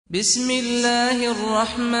بسم الله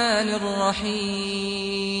الرحمن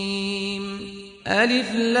الرحيم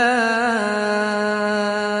ألف لام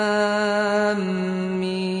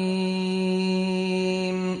ميم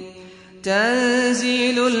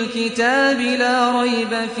تنزيل الكتاب لا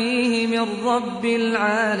ريب فيه من رب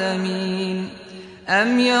العالمين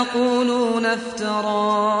أم يقولون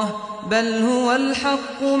افتراه بل هو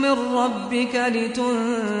الحق من ربك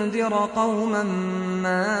لتنذر قوما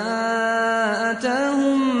ما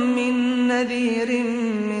أتاهم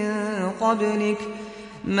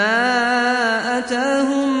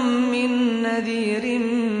من نذير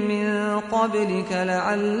من قبلك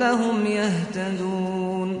لعلهم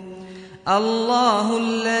يهتدون الله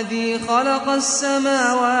الذي خلق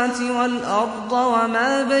السماوات والأرض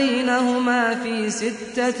وما بينهما في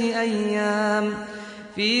 6 أيام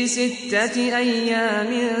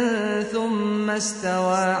ثم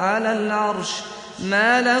استوى على العرش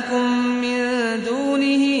ما لكم من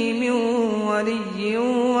دونه من ولي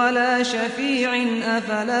ولا شفيع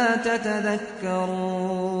أفلا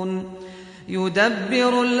تتذكرون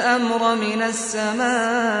يدبر الأمر من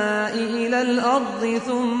السماء إلى الأرض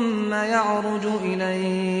ثم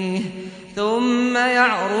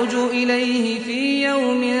يعرج إليه في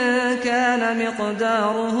يوم كان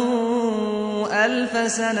مقداره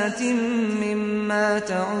 1000 سنة مما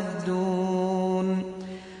تعدون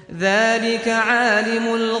ذلك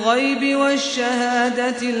عالم الغيب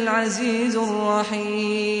والشهادة العزيز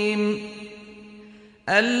الرحيم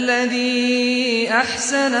الذي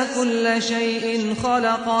أحسن كل شيء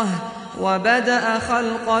خلقه وبدأ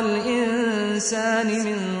خلق الإنسان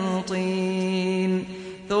من طين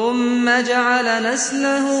ثم جعل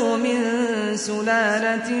نسله من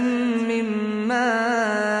سلالة من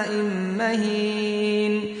ماء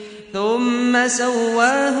مهين ثم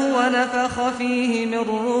سواه ونفخ فيه من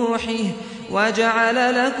روحه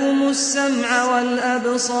وجعل لكم السمع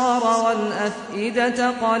والأبصار والأفئدة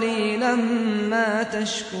قليلا ما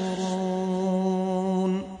تشكرون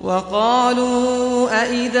وقالوا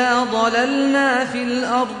أئذا ضللنا في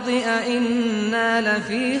الأرض أئنا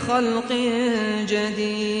لفي خلق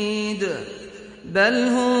جديد بل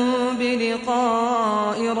هم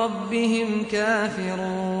بلقاء ربهم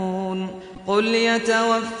كافرون قل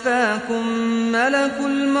يتوفاكم ملك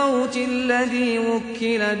الموت الذي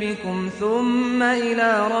وكل بكم ثم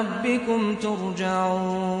إلى ربكم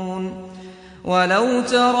ترجعون ولو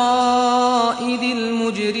ترى إذ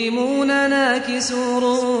المجرمون ناكسوا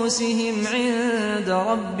رؤوسهم عند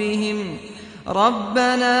ربهم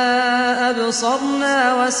ربنا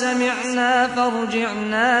أبصرنا وسمعنا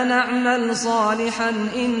فارجعنا نعمل صالحا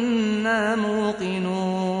إنا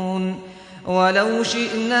موقنون ولو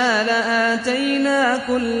شئنا لآتينا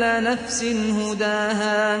كل نفس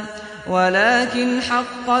هداها ولكن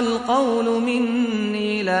حق القول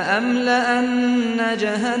مني لأملأن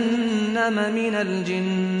جهنم من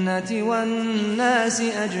الجنة والناس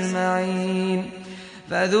أجمعين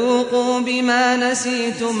فذوقوا بما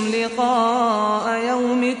نسيتم لقاء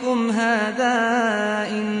يومكم هذا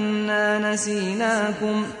إنا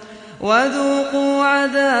نسيناكم وذوقوا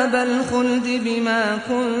عذاب الخلد بما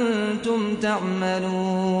كنتم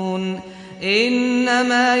تعملون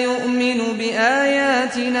إنما يؤمن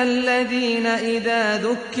بآياتنا الذين إذا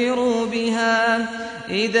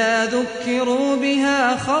ذكروا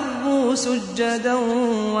بها خروا سجدا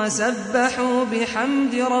وسبحوا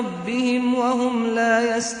بحمد ربهم وهم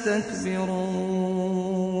لا يستكبرون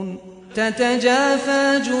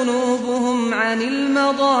تتجافى جنوبهم عن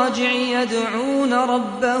المضاجع يدعون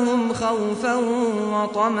ربهم خوفا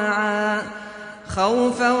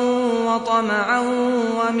وطمعا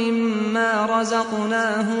ومما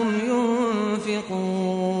رزقناهم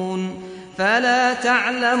ينفقون فلا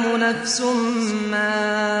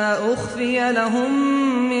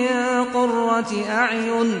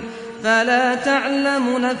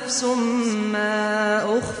تعلم نفس ما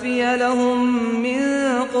أخفي لهم من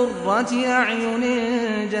قرة أعين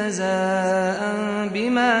جزاء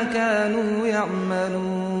بما كانوا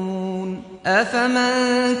يعملون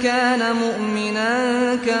أفمن كان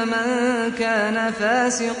مؤمنا كمن كان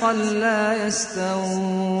فاسقا لا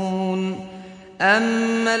يستوون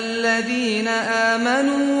أما الذين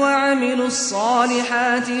آمنوا وعملوا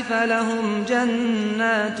الصالحات فلهم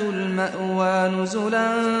جنات المأوى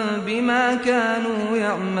نزلا بما كانوا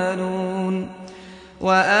يعملون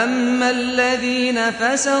وأما الذين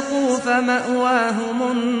فسقوا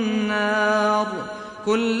فمأواهم النار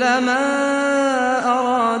كلما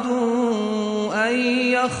أرادوا أن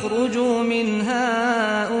يخرجوا منها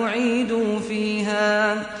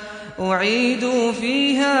أعيدوا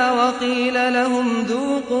فيها وقيل لهم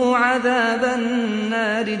ذوقوا عذاب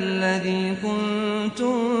النار الذي كنتم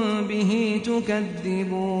كنتم به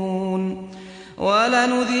تكذبون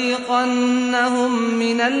ولنذيقنهم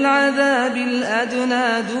من العذاب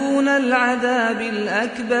الأدنى دون العذاب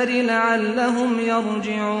الأكبر لعلهم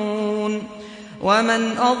يرجعون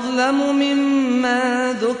ومن أظلم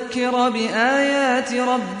ممن ذكر بآيات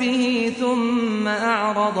ربه ثم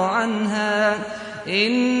أعرض عنها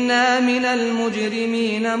إنا من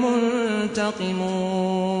المجرمين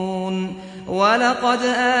منتقمون ولقد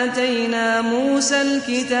آتينا موسى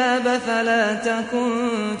الكتاب فلا تكن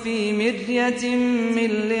في مرية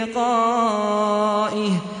من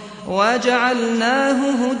لقائه وجعلناه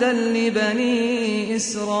هدى لبني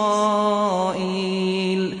إسرائيل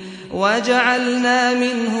وجعلنا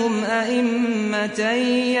منهم أئمة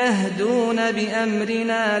يهدون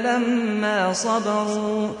بأمرنا لما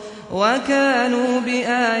صبروا وكانوا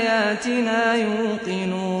بآياتنا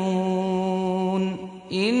يوقنون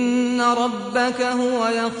إن ربك هو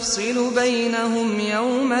يفصل بينهم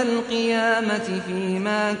يوم القيامة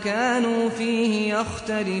فيما كانوا فيه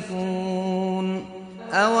يختلفون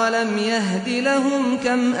أولم يهد لهم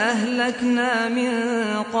كم أهلكنا من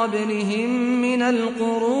قبلهم من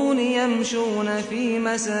القرون يمشون في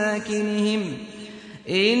مساكنهم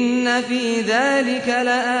إن في ذلك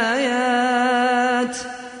لآيات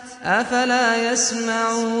أفلا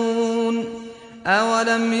يسمعون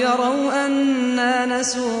أولم يروا أنا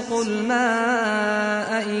نسوق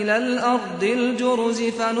الماء إلى الأرض الجرز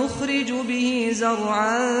فنخرج به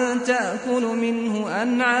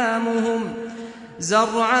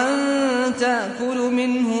زرعا تأكل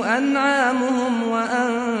منه أنعامهم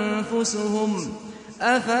وأنفسهم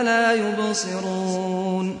أفلا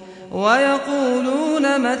يبصرون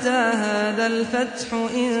ويقولون متى هذا الفتح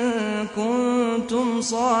إن كنتم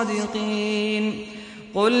صادقين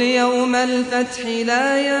قل يوم الفتح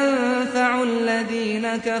لا ينفع الذين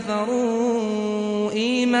كفروا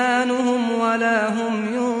إيمانهم ولا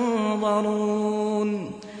هم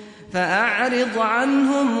ينظرون فأعرض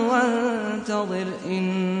عنهم وانتظر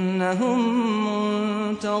إنهم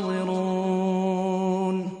منتظرون